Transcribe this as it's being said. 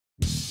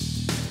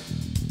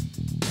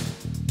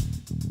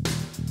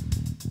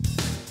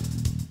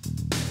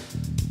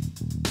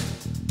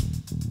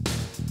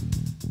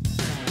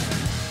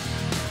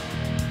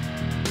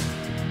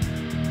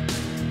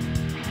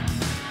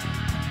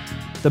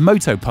the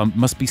Motopump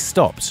must be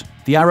stopped.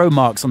 The arrow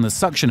marks on the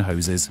suction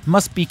hoses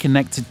must be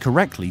connected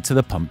correctly to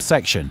the pump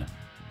section.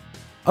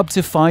 Up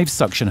to 5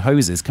 suction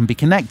hoses can be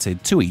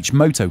connected to each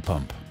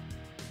Motopump.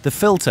 The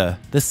filter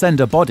the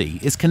sender body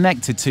is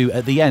connected to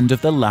at the end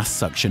of the last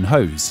suction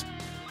hose.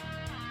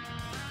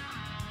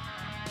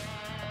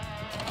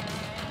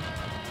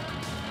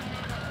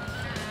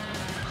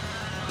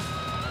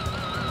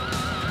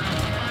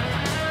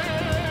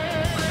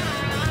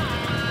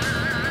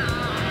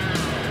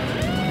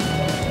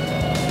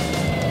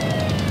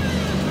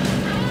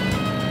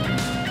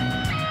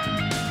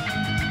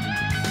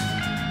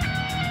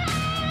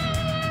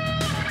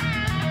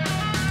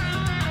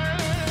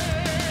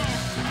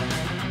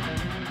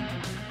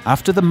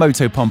 After the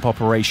Motopump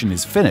operation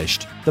is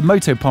finished, the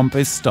Motopump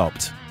is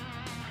stopped.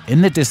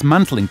 In the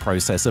dismantling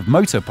process of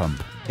Motopump,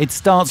 it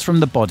starts from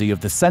the body of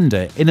the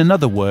sender, in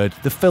another word,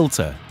 the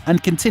filter,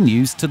 and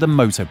continues to the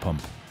Motopump.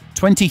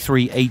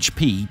 23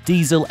 HP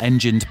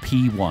diesel-engined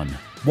P1,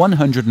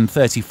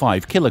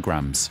 135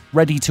 kilograms,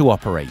 ready to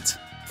operate.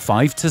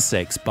 5 to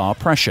 6 bar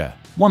pressure,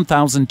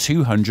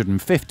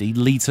 1,250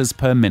 liters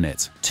per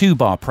minute. 2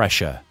 bar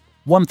pressure,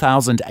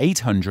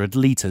 1,800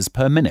 liters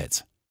per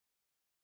minute.